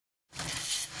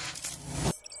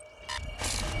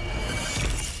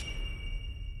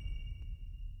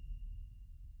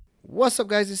What's up,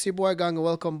 guys? It's your boy Gang.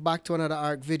 Welcome back to another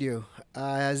ARC video.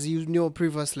 As you know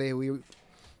previously,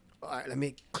 alright, let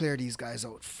me clear these guys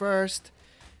out first.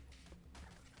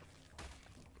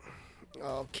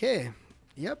 Okay.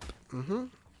 Yep.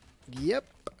 Yep.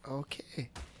 Okay.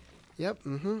 Yep.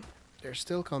 They're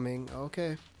still coming.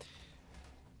 Okay.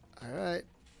 Alright.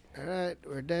 Alright.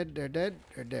 We're dead. They're dead.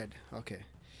 They're dead. Okay.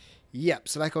 Yep.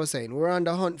 So like I was saying, we're on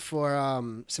the hunt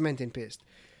for cementing paste.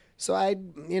 So I,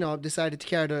 decided to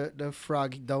carry the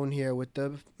frog down here with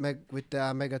the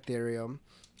Megatherium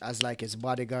as like his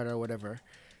bodyguard or whatever,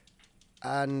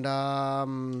 and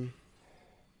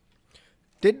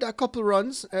did a couple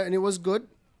runs and it was good.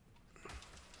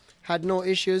 Had no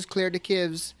issues. Cleared the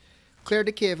cave,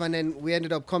 and then we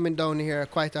ended up coming down here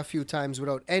quite a few times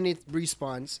without any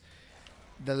response.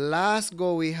 The last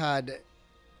go we had,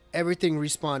 everything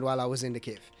respawned while I was in the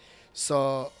cave.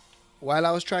 So while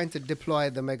I was trying to deploy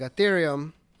the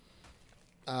Megatherium,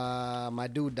 my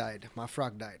dude died. My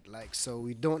frog died. So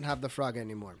we don't have the frog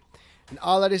anymore. And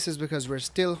all of this is because we're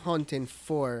still hunting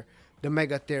for the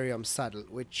Megatherium saddle,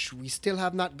 which we still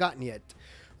have not gotten yet.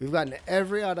 We've gotten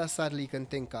every other saddle you can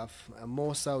think of.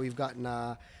 Mosa, we've gotten,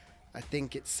 I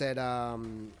think it said,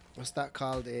 what's that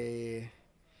called?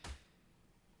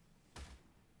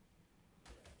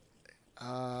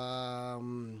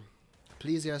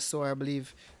 Plesiosaur, I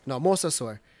believe. No,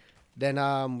 Mosasaur. Then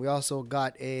we also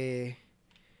got a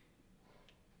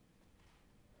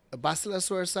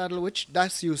Basilosaur saddle, which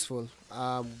that's useful.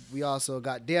 We also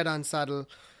got Deodon saddle.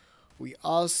 We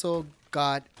also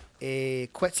got a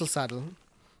Quetzal saddle,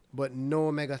 but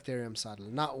no Megatherium saddle.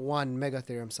 Not one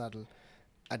Megatherium saddle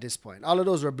at this point. All of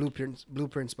those were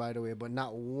blueprints by the way, but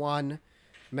not one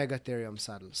Megatherium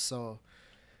saddle. So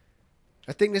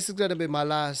I think this is going to be my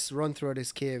last run through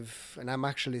this cave, and I'm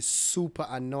actually super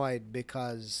annoyed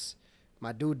because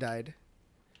my dude died.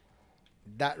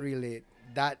 That really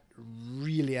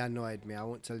annoyed me. I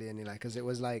won't tell you any lie, because it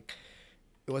was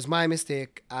my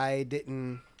mistake. I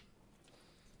didn't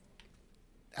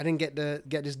get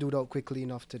this dude out quickly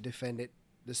enough to defend it.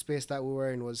 The space that we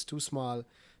were in was too small,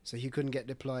 so he couldn't get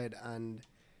deployed, and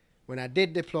when I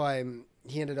did deploy him,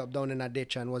 he ended up down in a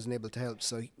ditch and wasn't able to help.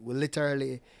 So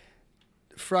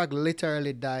Frog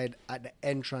literally died at the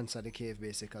entrance of the cave,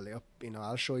 basically.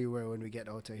 I'll show you where when we get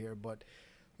out of here, but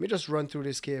let me just run through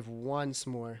this cave once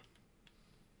more.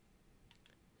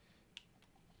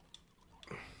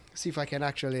 See if I can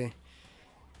actually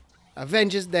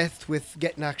avenge his death with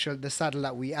getting the saddle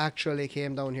that we actually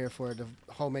came down here for,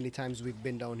 how many times we've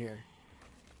been down here.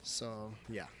 So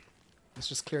yeah, let's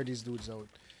just clear these dudes out.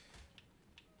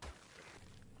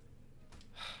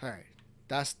 Alright,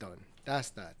 that's done. That's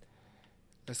that.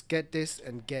 Let's get this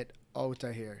and get out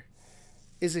of here.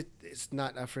 It's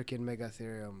not a freaking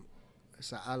Megatherium.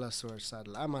 It's an Allosaur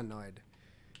saddle. I'm annoyed.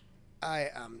 I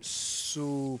am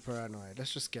super annoyed.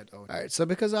 Let's just get out. Alright, so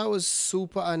because I was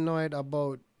super annoyed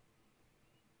about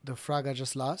the frog I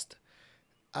just lost,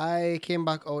 I came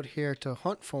back out here to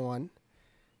hunt for one.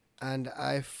 And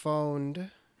I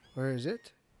found... Where is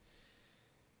it?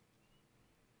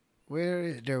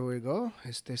 There we go.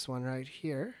 It's this one right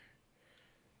here.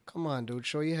 Come on, dude.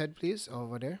 Show your head, please.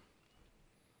 Over there.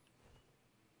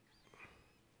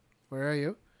 Where are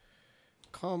you?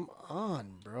 Come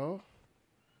on, bro.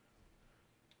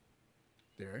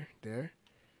 There.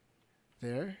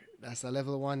 That's a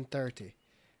level 130.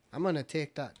 I'm going to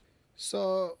take that.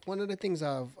 So, one of the things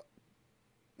I've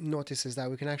noticed is that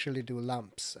we can actually do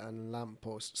lamps and lamp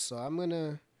posts. So, I'm going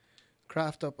to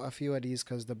craft up a few of these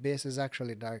because the base is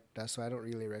actually dark. That's why I don't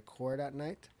really record at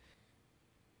night.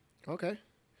 Okay.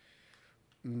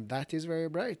 That is very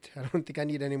bright. I don't think I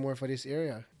need any more for this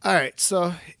area. Alright,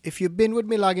 so if you've been with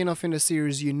me long enough in the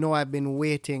series, you know I've been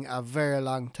waiting a very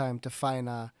long time to find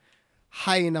a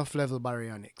high enough level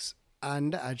Baryonyx.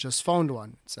 And I just found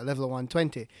one. It's a level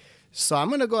 120. So I'm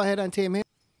going to go ahead and tame him.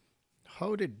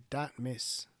 How did that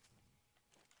miss?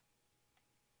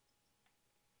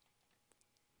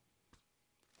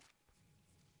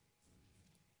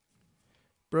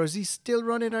 Bro, is he still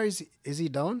running or is he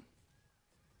down?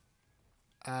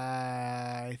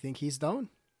 I think he's down.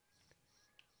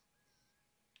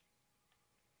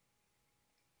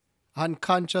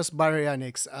 Unconscious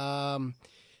Baryonyx.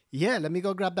 Yeah, let me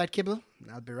go grab that kibble.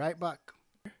 I'll be right back.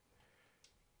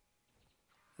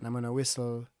 And I'm gonna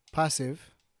whistle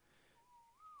passive.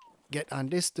 Get on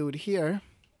this dude here.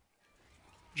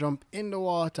 Jump in the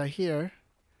water here.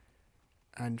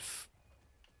 And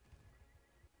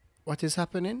what is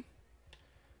happening?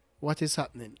 What is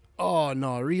happening? Oh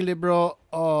no, really, bro?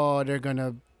 Oh, they're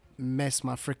gonna mess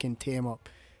my freaking tame up.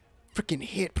 Freaking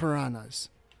hate piranhas.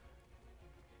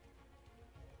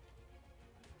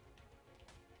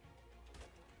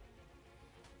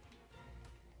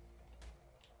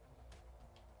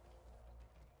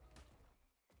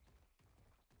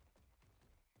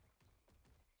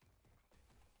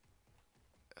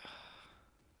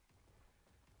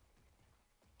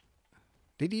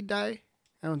 Did he die?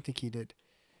 I don't think he did.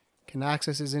 Can I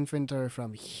access his inventory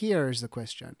from here is the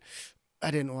question.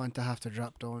 I didn't want to have to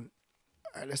drop down.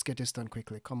 Alright, let's get this done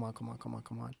quickly. Come on, come on, come on,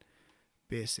 come on.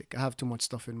 Basic. I have too much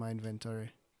stuff in my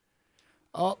inventory.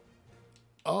 Up,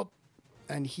 up.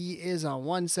 And he is on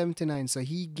 179. So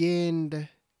he gained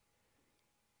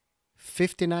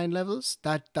 59 levels.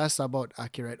 That's about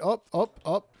accurate. Up, up,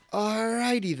 up.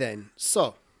 Alrighty then.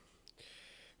 So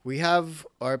we have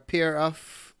our pair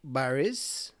of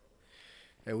berries.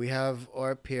 And we have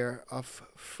our pair of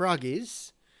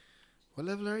froggies. What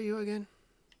level are you again?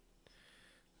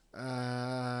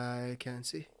 I can't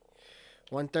see.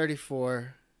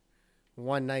 134,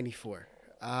 194.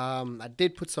 I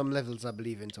did put some levels, I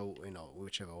believe, into,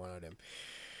 whichever one of them.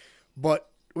 But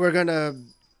we're gonna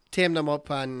tame them up,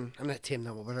 and I'm not tame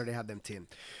them up, but I already have them tamed.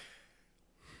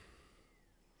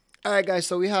 Alright guys,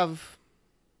 so we have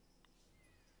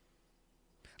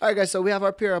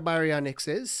our pair of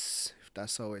Baryonyxes, if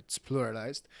that's how it's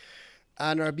pluralized,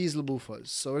 and our Beelzebufas.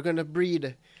 So we're gonna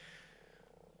breed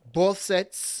both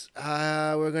sets.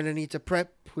 We're gonna need to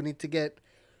prep. We need to get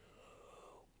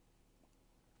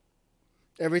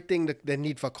everything that they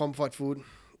need for comfort food,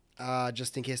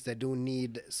 just in case they do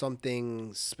need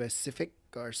something specific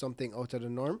or something out of the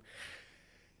norm.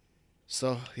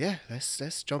 So yeah,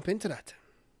 let's jump into that.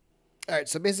 Alright,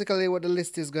 so basically what the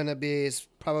list is gonna be is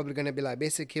probably gonna be like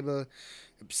basic kibble,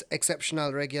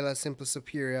 exceptional, regular, simple,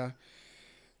 superior.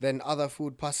 Then other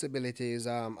food possibilities,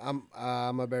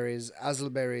 berries,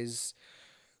 azelberries,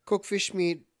 cooked fish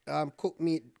meat, cooked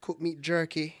meat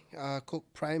jerky,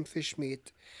 cooked prime fish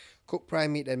meat, cooked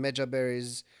prime meat and meja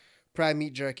berries, prime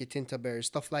meat jerky, tinta berries,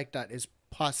 stuff like that is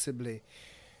possibly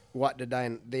what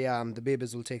the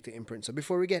babies will take to imprint. So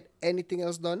before we get anything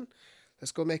else done,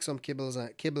 let's go make some kibble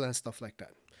and stuff like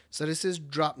that. So this is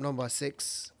drop number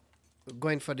 6. We're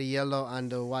going for the yellow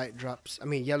and the white drops.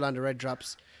 Yellow and the red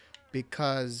drops,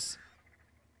 because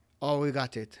we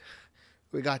got it.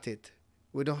 We got it.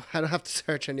 I don't have to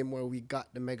search anymore. We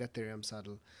got the Megatherium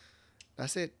saddle.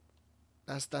 That's it.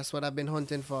 That's what I've been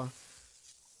hunting for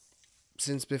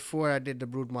since before I did the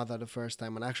brood mother the first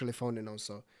time, and I actually found it now.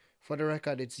 So for the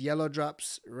record, it's yellow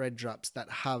drops, red drops that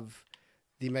have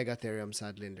the Megatherium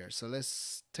saddle in there. So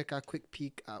let's take a quick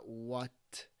peek at what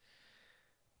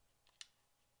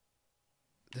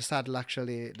the saddle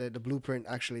actually, the blueprint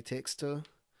actually takes to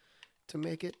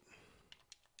make it.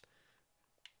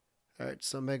 Alright,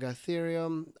 so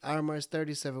Megatherium armor is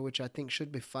 37, which I think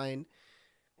should be fine.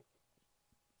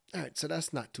 Alright, so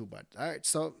that's not too bad. Alright,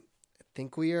 so I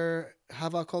think we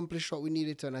have accomplished what we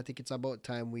needed to, and I think it's about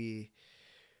time we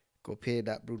go pay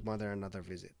that broodmother another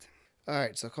visit.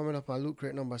 Alright, so coming up on loot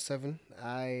crate number 7,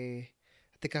 I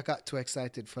think I got too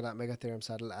excited for that Megatherium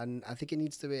saddle, and I think it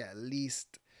needs to be at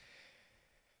least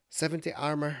 70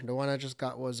 armor. The one I just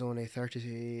got was only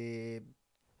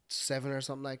 37 or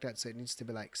something like that, so it needs to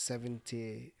be like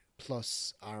 70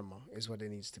 plus armor is what it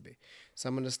needs to be. So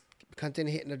I'm gonna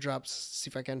continue hitting the drops, see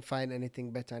if I can find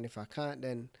anything better, and if I can't,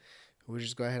 then we'll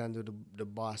just go ahead and do the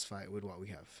boss fight with what we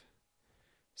have.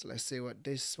 So let's see what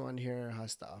this one here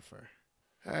has to offer.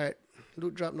 Alright,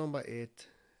 loot drop number 8,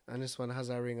 and this one has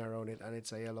a ring around it, and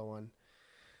it's a yellow one.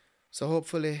 So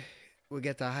hopefully we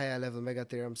get a higher level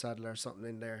Megatherium saddle or something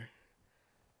in there.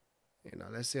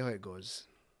 Let's see how it goes.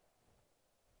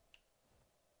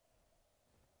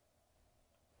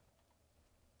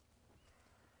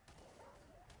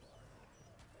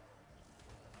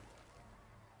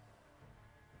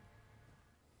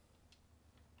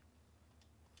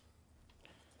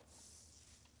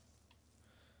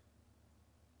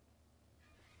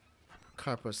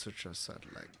 Carpus Sutra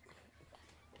saddle,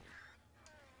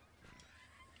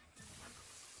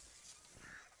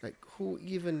 like who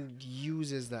even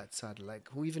uses that saddle? Like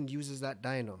who even uses that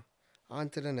dino? On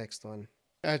to the next one.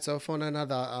 Alright, so I found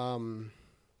another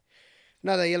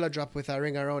yellow drop with a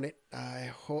ring around it.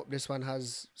 I hope this one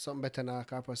has something better than a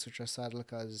Carpus Sutra saddle,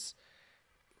 because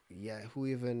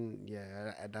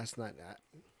that's not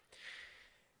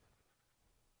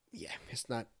it's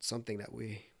not something that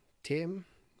we tame,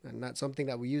 and not something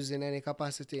that we use in any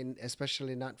capacity, and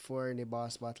especially not for any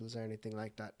boss battles or anything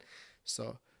like that.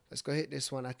 So let's go hit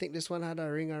this one. I think this one had a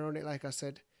ring around it, like I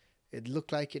said. It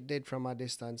looked like it did from a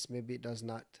distance. Maybe it does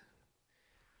not.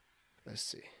 Let's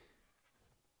see.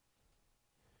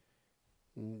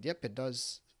 Yep, it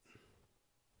does.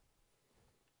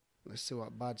 Let's see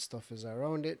what bad stuff is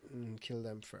around it and kill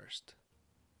them first.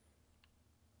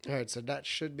 Alright, so that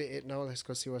should be it now. Let's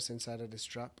go see what's inside of this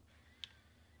drop.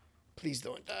 Please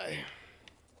don't die.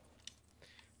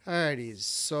 Alrighty,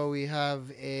 so we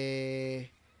have a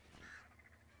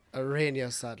Rania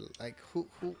saddle. Like who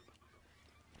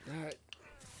Alright.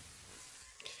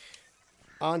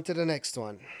 On to the next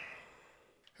one.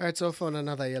 Alright, so I found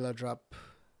another yellow drop.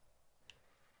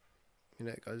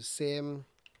 It goes same,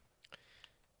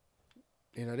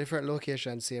 different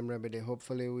location, same remedy.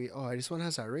 Hopefully this one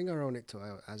has a ring around it too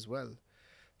as well.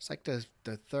 It's like the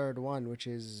third one, which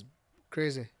is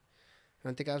crazy. I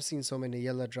don't think I've seen so many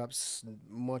yellow drops,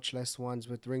 much less ones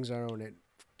with rings around it,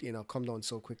 come down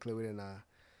so quickly within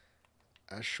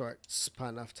a short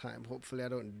span of time. Hopefully I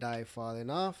don't die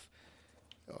falling off.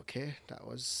 Okay, that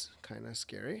was kind of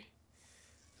scary.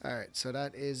 Alright, so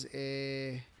that is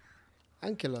a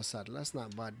ankylo saddle. That's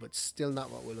not bad, but still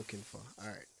not what we're looking for.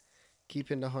 Alright,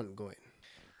 keeping the hunt going.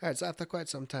 Alright, so after quite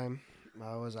some time,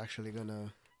 I was actually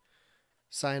gonna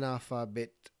sign off a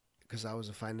bit because I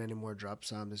wasn't finding any more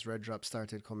drops. This red drop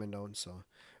started coming down, so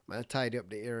I'm gonna tidy up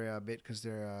the area a bit because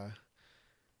there are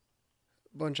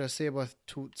a bunch of saber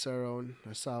tooths around.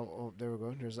 I saw, oh, there we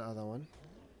go. There's the other one.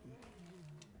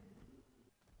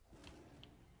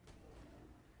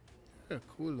 A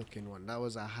cool looking one. That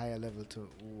was a higher level too.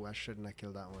 Ooh, I shouldn't have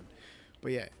killed that one.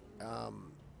 But yeah,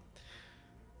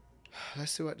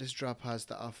 let's see what this drop has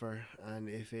to offer, and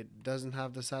if it doesn't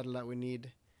have the saddle that we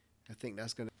need, I think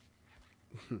that's gonna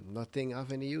nothing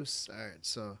of any use. Alright,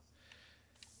 so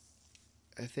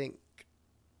I think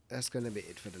that's gonna be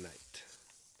it for the night.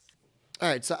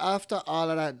 Alright, so after all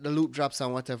of that, the loot drops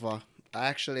and whatever, I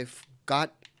actually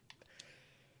got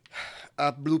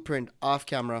a blueprint off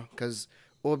camera because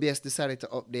OBS decided to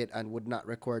update and would not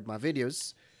record my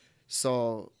videos.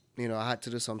 So, I had to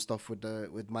do some stuff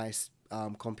with my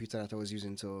computer that I was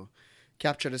using to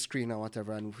capture the screen or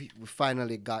whatever, and we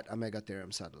finally got a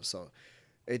Megatherium saddle. So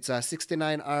it's a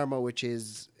 69 armor, which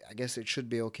is, I guess it should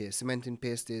be okay. Cementing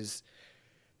paste is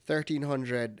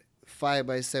 1300,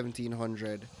 fiber is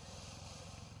 1700,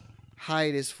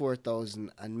 hide is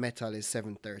 4000, and metal is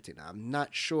 730. Now, I'm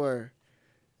not sure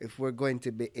if we're going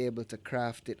to be able to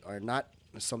craft it or not.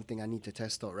 It's something I need to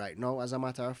test out right now, as a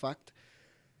matter of fact.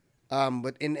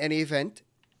 But in any event,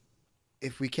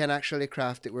 if we can actually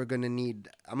craft it, we're gonna need.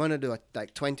 I'm gonna do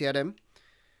like 20 of them,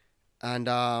 and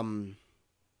I'm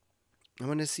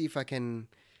gonna see if I can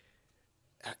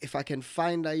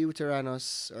find a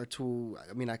Uteranus or two.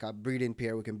 I mean, like a breeding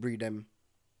pair. We can breed them,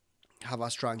 have a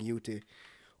strong Ute,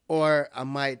 or I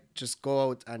might just go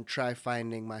out and try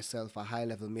finding myself a high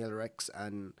level male Rex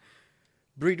and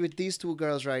breed with these two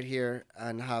girls right here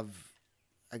and have,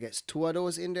 I guess, two of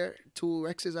those in there, two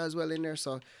Rexes as well in there.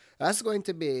 So that's going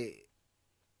to be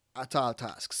a tall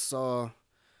task. So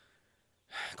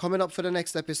coming up for the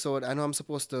next episode, I know I'm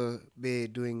supposed to be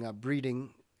doing a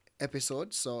breeding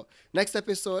episode. So next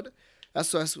episode,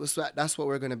 that's what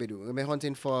we're going to be doing. We're going to be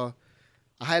hunting for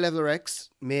a high level Rex,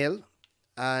 male,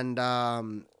 and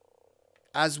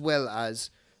as well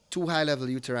as two high level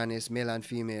Uteranus, male and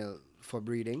female, for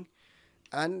breeding.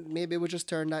 And maybe we'll just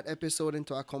turn that episode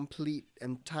into a complete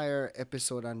entire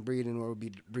episode on breeding, where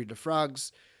we breed the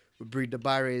frogs, we breed the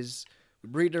Barrys, we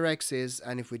breed the Rexes,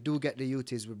 and if we do get the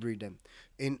Utes, we breed them.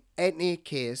 In any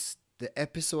case, the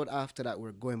episode after that,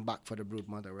 we're going back for the brood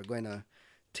mother. We're going to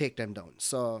take them down.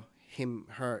 So him,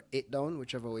 her, it down,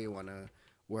 whichever way you want to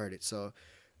word it. So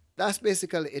that's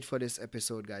basically it for this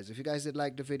episode, guys. If you guys did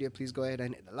like the video, please go ahead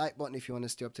and hit the like button. If you want to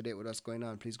stay up to date with what's going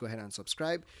on, please go ahead and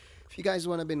subscribe. If you guys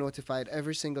want to be notified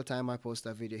every single time I post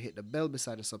a video, hit the bell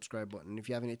beside the subscribe button. If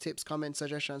you have any tips, comments,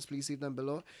 suggestions, please leave them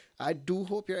below. I do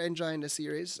hope you're enjoying the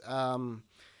series.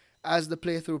 As the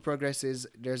playthrough progresses,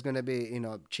 there's going to be,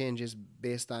 changes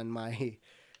based on my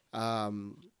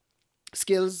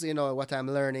skills, what I'm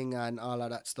learning and all of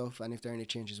that stuff, and if there are any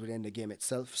changes within the game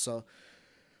itself. So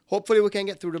hopefully we can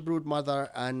get through the brood mother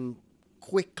and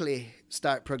quickly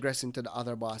start progressing to the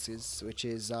other bosses, which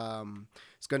is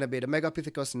it's going to be the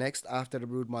Megapithecus next after the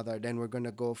brood mother. Then we're going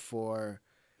to go for,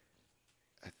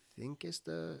 I think it's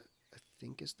the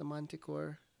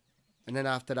Manticore, and then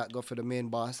after that go for the main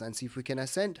boss and see if we can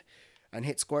ascend and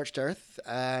hit Scorched Earth.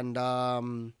 And I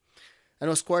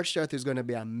know Scorched Earth is going to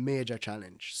be a major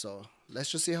challenge, so let's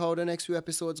just see how the next few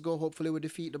episodes go. Hopefully we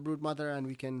defeat the brood mother and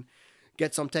we can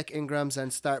get some tech engrams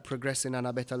and start progressing on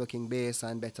a better looking base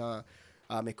and better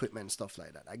equipment, stuff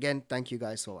like that. Again, thank you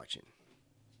guys for watching.